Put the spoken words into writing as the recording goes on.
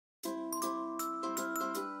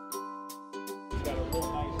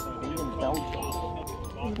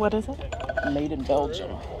Belgium. What is it? Made in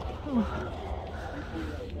Belgium. Oh.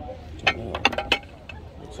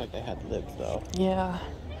 Looks like they had lids though. Yeah.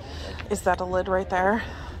 Is that a lid right there?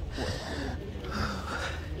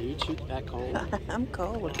 Are you too that cold? I'm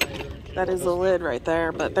cold. That is a lid right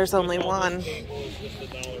there, but there's only one.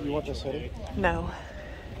 You want this hoodie? No.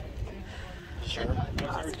 Sure.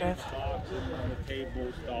 Positive.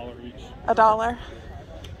 $1?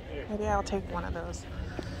 Maybe I'll take one of those.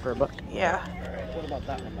 For $1? Yeah. Alright, what about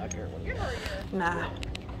that one back here? Nah.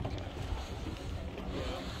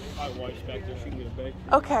 My wife's back there, she can get a bake.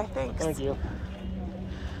 Okay, thanks. Thank you.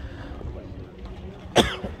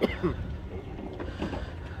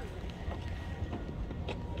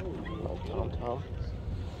 Tom Tom.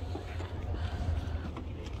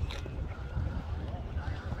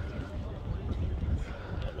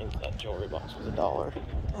 That means that jewelry box was $1.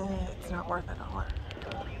 It's not worth $1.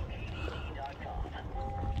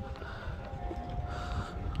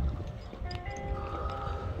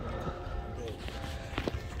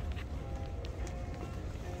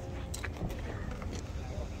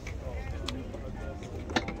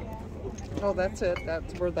 Oh, that's it.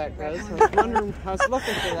 That's where that goes. I was wondering, I was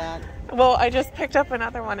looking for that. Well, I just picked up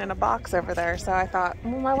another one in a box over there, so I thought,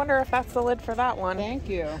 I wonder if that's the lid for that one. Thank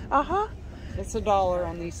you. Uh-huh. It's $1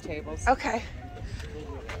 on these tables. Okay.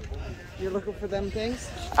 You're looking for them things?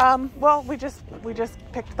 Well, we just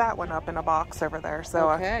picked that one up in a box over there, so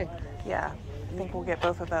Okay. yeah, I think we'll get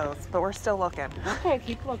both of those, but we're still looking. Okay,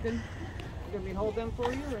 keep looking. You want me to hold them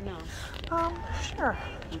for you or no? Sure.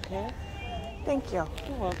 Okay. Thank you.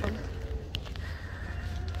 You're welcome.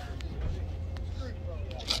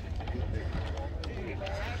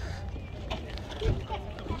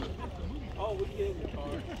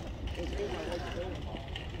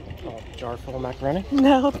 Oh, jar full of macaroni?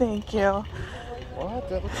 No, thank you. What?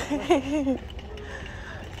 That looks like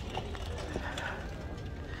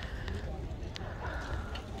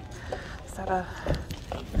Is that a...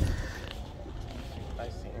 I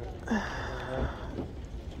see it.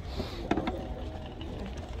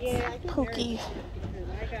 Yeah, I can Pokey.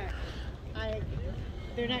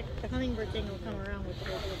 they're not, the hummingbird thing will come around with the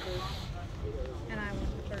regular bird, and I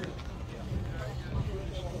want the bird.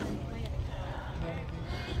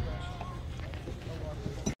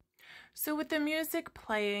 So with the music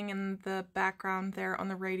playing in the background there on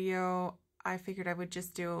the radio, I figured I would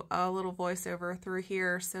just do a little voiceover through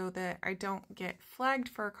here so that I don't get flagged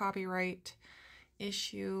for a copyright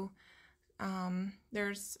issue.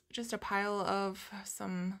 There's just a pile of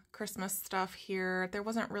some Christmas stuff here. There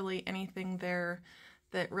wasn't really anything there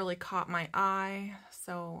that really caught my eye,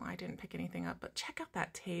 so I didn't pick anything up. But check out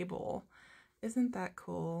that table. Isn't that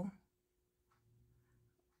cool?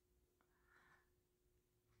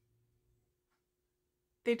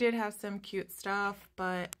 They did have some cute stuff,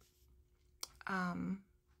 but a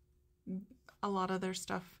lot of their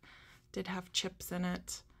stuff did have chips in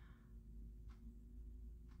it,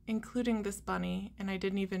 including this bunny, and I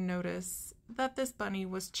didn't even notice that this bunny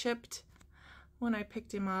was chipped when I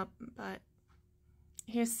picked him up, but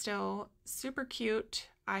he's still super cute,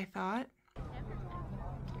 I thought.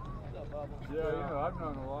 Yeah, you know, I've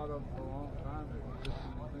known a lot of them for a long time. They just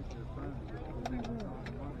think they're friends.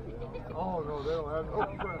 Oh, no, they don't have no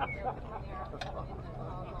friends.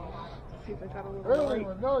 See, they got a little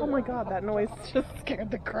noise. Oh my god, that noise just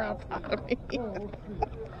scared the crap out of me.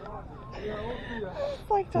 It's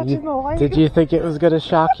like touching the light. Did you think it was going to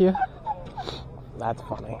shock you? That's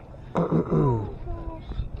funny. Yeah,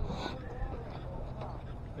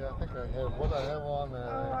 I think I have. What I have on there?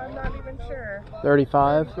 Oh, I'm not even sure.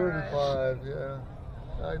 35? 35, yeah.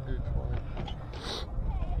 I do 20.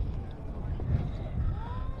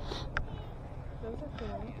 Those are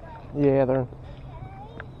cool. Yeah, they're...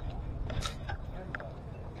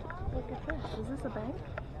 Look at this. Is this a bank?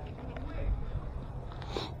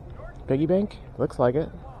 Piggy bank? Looks like it.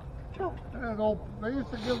 Oh. Yeah, they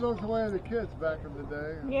used to give those away to the kids back in the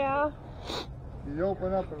day. Yeah. You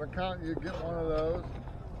open up an account, you get one of those.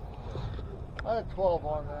 I had 12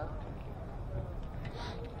 on that.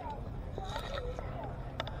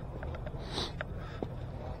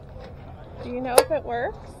 Do you know if it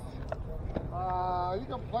works? You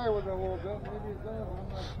can play with it a little bit. Maybe it does. I'm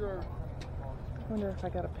not sure. I wonder if I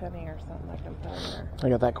got a penny or something I can put in there. I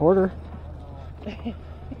got that quarter.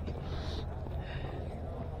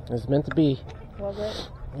 It's meant to be. Was it?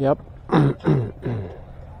 Yep. I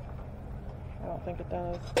don't think it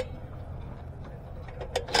does.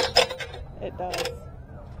 It does.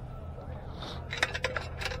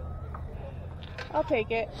 I'll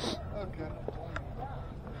take it. Okay.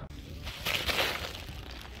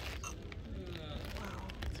 Wow,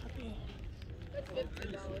 it's heavy.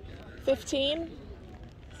 $15?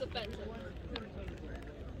 It's offensive.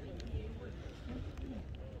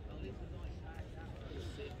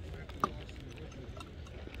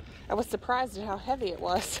 I was surprised at how heavy it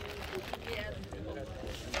was. Yeah.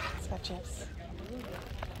 It's got chips.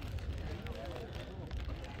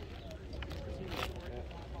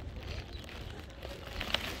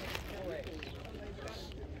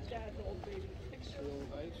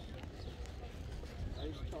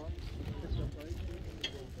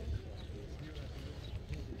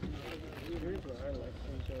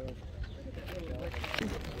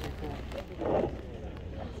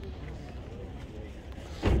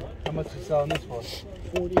 How much you selling this for?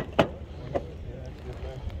 40. I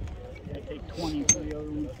take 20 for the other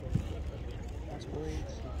one. That's great.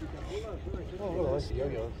 Oh, that's the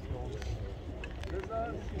yo-yos.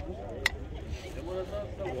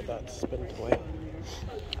 Look at that spin toy.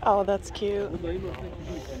 Oh, that's cute.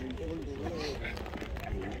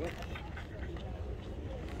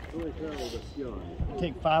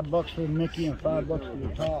 Take $5 for the Mickey and $5 for the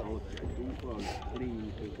top.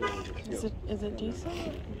 Is it decent?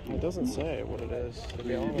 It doesn't say what it is, to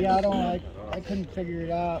be honest. Yeah, I couldn't figure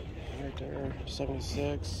it out. Right there,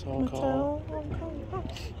 76, Hong Mattel, Kong. Hong Kong.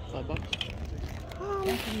 $5.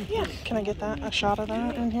 Yeah. Can I get that? A shot of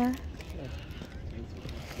that in here?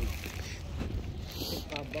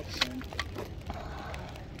 $5 then.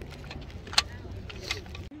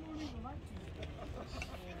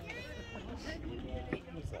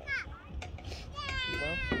 What's that?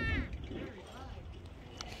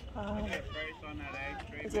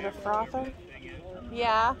 Is it a frother?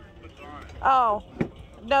 Yeah. Oh,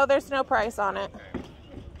 no, there's no price on it.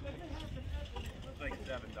 It's like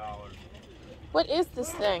 $7. What is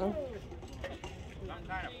this thing? Some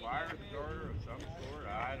kind of fire starter of some sort.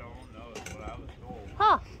 I don't know. That's what I was told.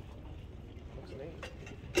 Huh. Looks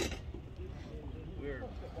neat. Weird.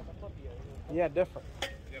 Yeah, different.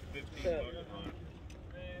 Got $15 on it.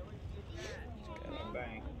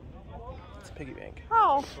 Bank. It's a piggy bank.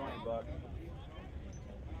 Oh. $20.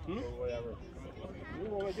 Or whatever.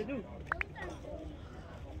 What would you do?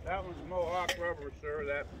 That one's Mohawk rubber, sir.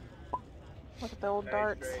 That Look at the old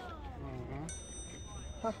darts. straight.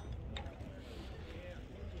 Huh.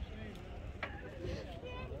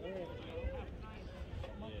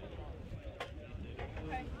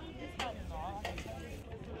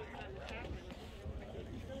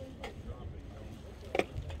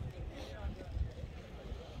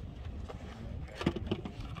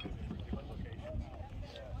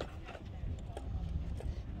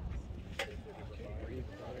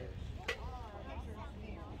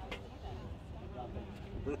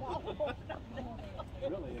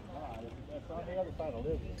 Really, it's not. It's on the other side of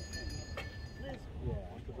Lisbon. Yeah,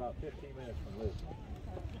 it's about 15 minutes from Lisbon.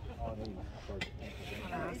 On east.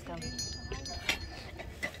 Ask him.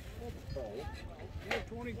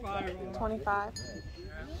 25. 25.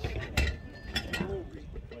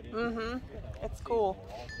 Mm-hmm. It's cool.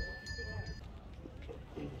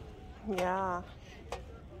 Yeah.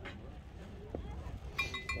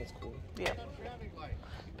 That's cool. Yep.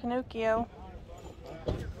 Pinocchio.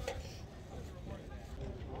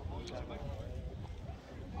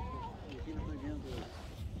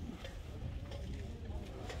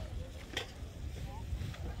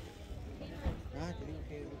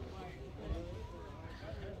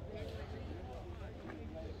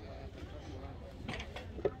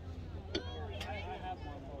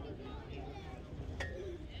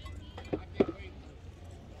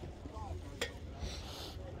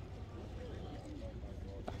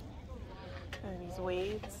 And these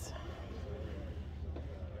weights.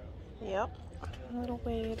 Yep. Little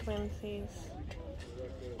weighted whimsies.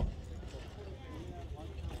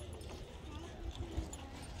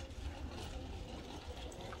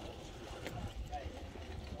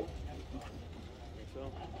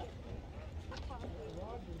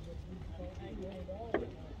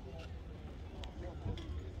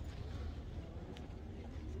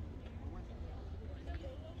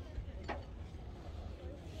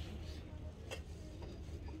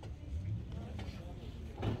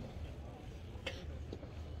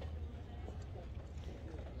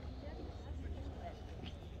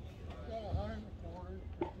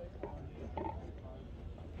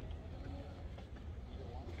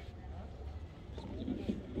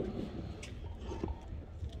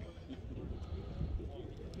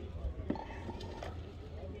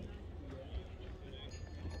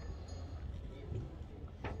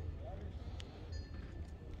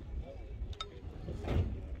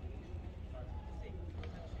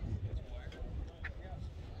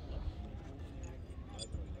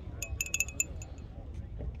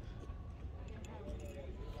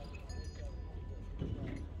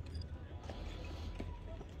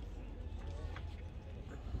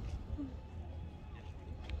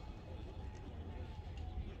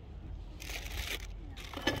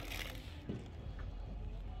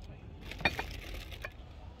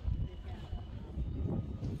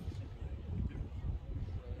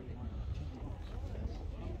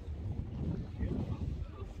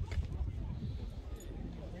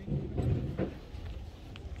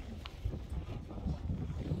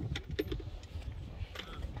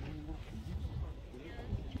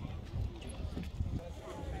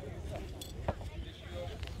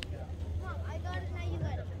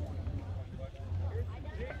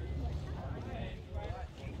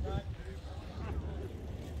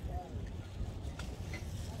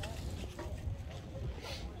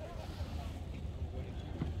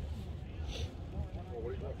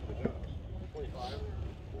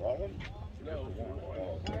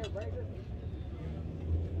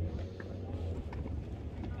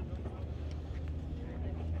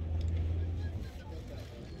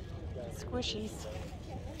 squishies.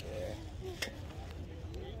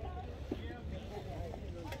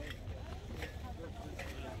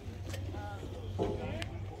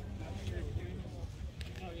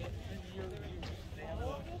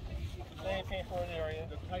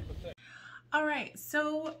 All right,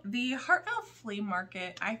 so the Hartville Flea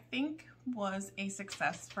Market, I think, was a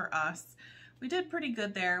success for us. We did pretty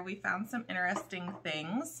good there. We found some interesting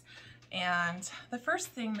things. And the first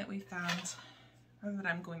thing that we found, or that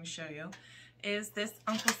I'm going to show you, is this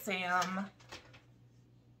Uncle Sam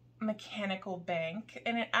mechanical bank.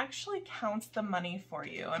 And it actually counts the money for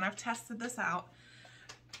you. And I've tested this out.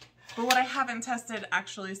 But what I haven't tested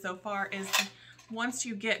actually so far is once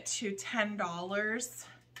you get to $10,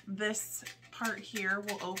 this part here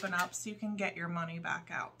will open up so you can get your money back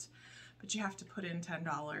out. But you have to put in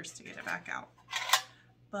 $10 to get it back out.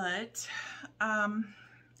 But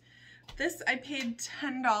this I paid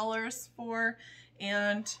 $10 for,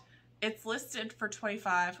 and it's listed for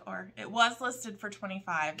 $25, or it was listed for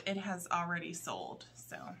 $25. It has already sold,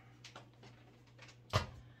 so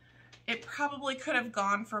it probably could have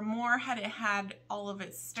gone for more had it had all of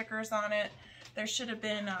its stickers on it. There should have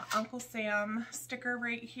been an Uncle Sam sticker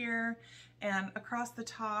right here, and across the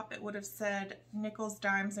top it would have said nickels,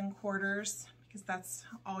 dimes, and quarters, because that's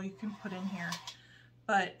all you can put in here.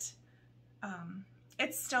 But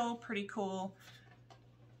it's still pretty cool,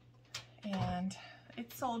 and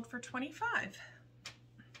it sold for $25.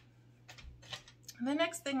 The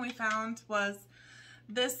next thing we found was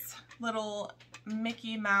this little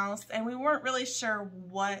Mickey Mouse, and we weren't really sure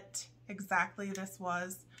what exactly this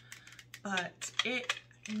was, but it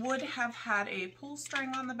would have had a pull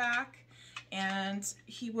string on the back, and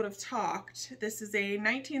he would have talked. This is a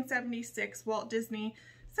 1976 Walt Disney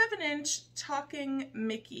 7-inch talking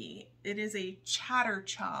Mickey. It is a chatter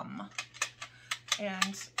chum,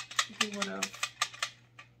 and he would have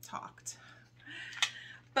talked.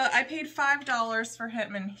 But I paid $5 for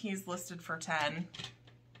him, and he's listed for $10.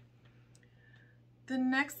 The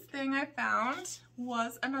next thing I found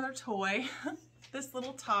was another toy, this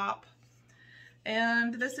little top.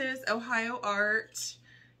 And this is Ohio Art,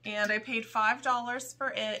 and I paid $5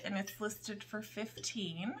 for it, and it's listed for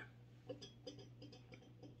 $15.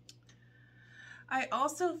 I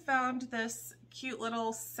also found this cute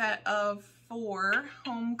little set of 4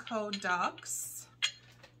 Homeco ducks.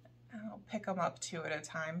 I'll pick them up 2 at a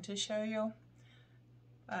time to show you,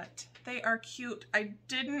 but they are cute. I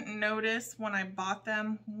didn't notice when I bought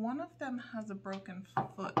them. One of them has a broken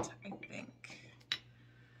foot, I think.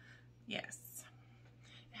 Yes.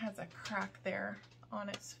 Has a crack there on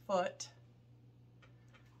its foot,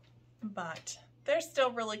 but they're still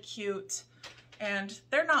really cute, and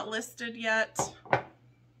they're not listed yet,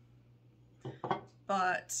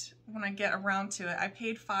 but when I get around to it, I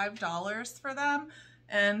paid $5 for them,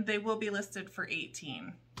 and they will be listed for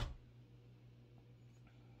 $18.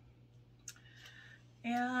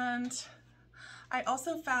 And I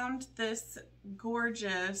also found this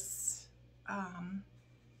gorgeous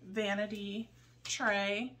vanity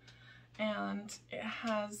tray, and it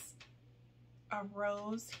has a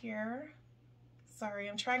rose here. Sorry,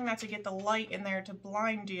 I'm trying not to get the light in there to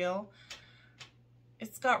blind you.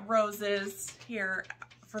 It's got roses here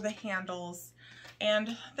for the handles,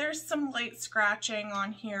 and there's some light scratching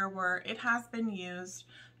on here where it has been used.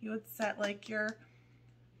 You would set like your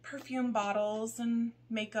perfume bottles and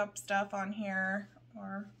makeup stuff on here,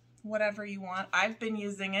 or whatever you want. I've been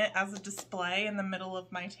using it as a display in the middle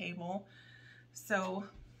of my table, so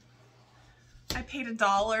I paid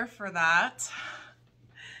 $1 for that,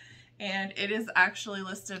 and it is actually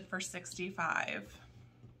listed for $65.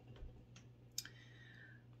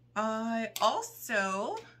 I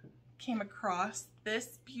also came across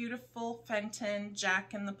this beautiful Fenton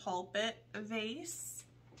Jack in the Pulpit vase,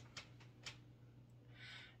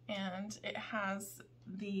 and it has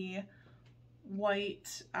the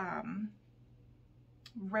white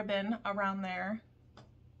ribbon around there.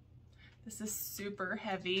 This is super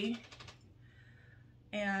heavy,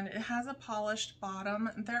 and it has a polished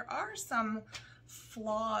bottom. There are some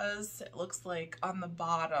flaws, it looks like, on the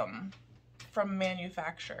bottom from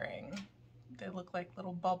manufacturing. They look like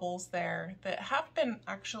little bubbles there that have been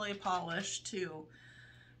actually polished too,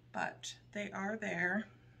 but they are there.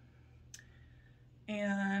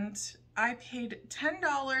 And I paid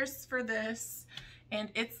 $10 for this,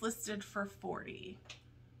 and it's listed for $40.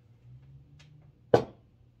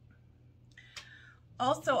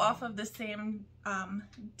 Also off of the same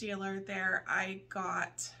dealer there, I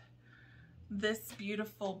got this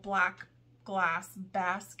beautiful black glass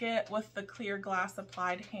basket with the clear glass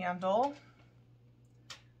applied handle.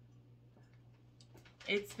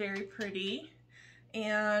 It's very pretty,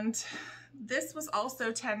 and this was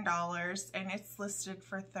also $10 and it's listed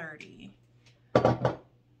for $30.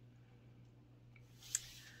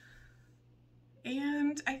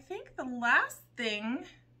 And I think the last thing,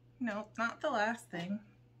 no, not the last thing.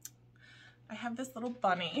 I have this little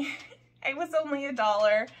bunny. It was only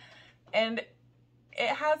 $1 and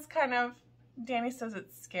it has kind of, Danny says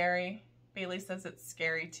it's scary. Bailey says it's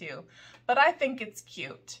scary too, but I think it's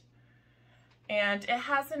cute. And it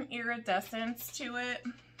has an iridescence to it.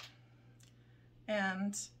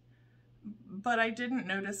 But I didn't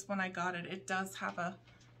notice when I got it. It does have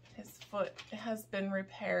his foot has been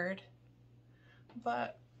repaired.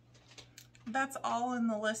 But that's all in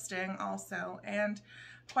the listing also. And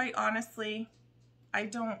quite honestly, I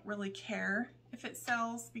don't really care if it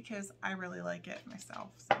sells because I really like it myself.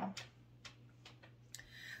 So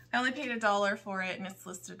I only paid $1 for it and it's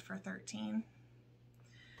listed for $13.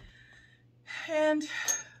 And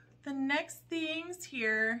the next things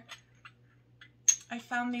here, I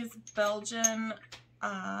found these Belgian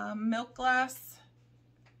milk glass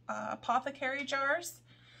apothecary jars.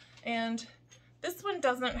 And this one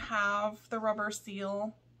doesn't have the rubber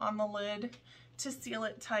seal on the lid to seal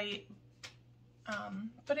it tight,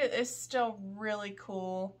 but it is still really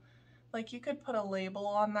cool. Like, you could put a label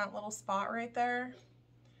on that little spot right there,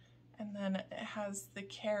 and then it has the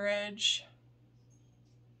carriage.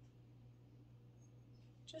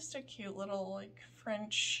 Just a cute little like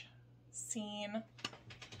French scene.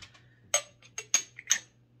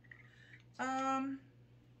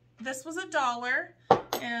 This was $1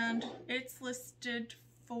 and it's listed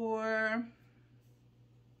for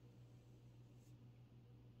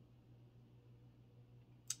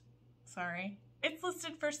it's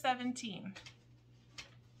listed for $17.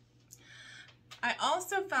 I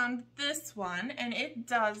also found this one and it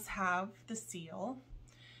does have the seal,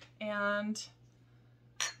 and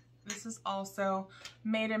this is also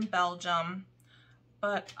made in Belgium,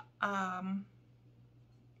 but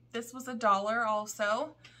this was $1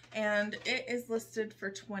 also, and it is listed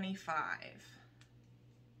for $25.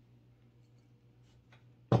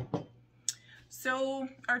 So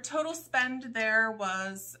our total spend there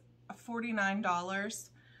was $49,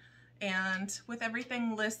 and with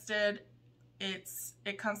everything listed, it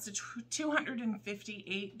comes to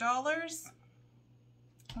 $258,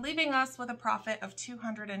 leaving us with a profit of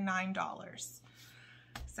 $209.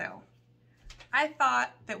 So I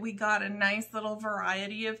thought that we got a nice little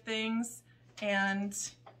variety of things, and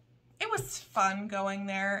it was fun going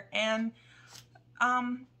there. And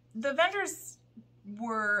the vendors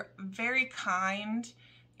were very kind,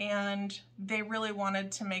 and they really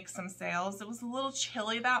wanted to make some sales. It was a little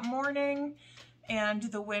chilly that morning, and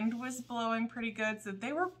the wind was blowing pretty good, so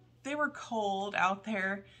they were cold out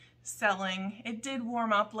there selling. It did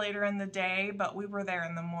warm up later in the day, but we were there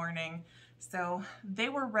in the morning, so they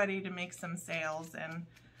were ready to make some sales, and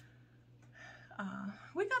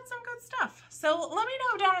we got some good stuff. So let me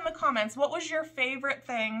know down in the comments, what was your favorite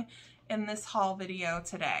thing in this haul video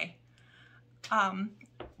today?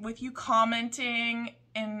 With you commenting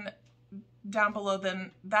down below,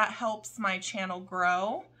 then that helps my channel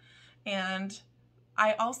grow, and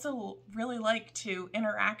I also really like to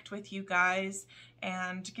interact with you guys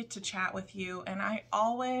and get to chat with you, and I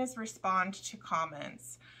always respond to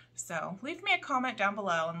comments. So leave me a comment down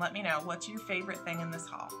below and let me know what's your favorite thing in this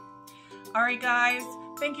haul. Alright guys,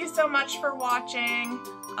 thank you so much for watching.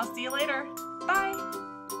 I'll see you later. Bye!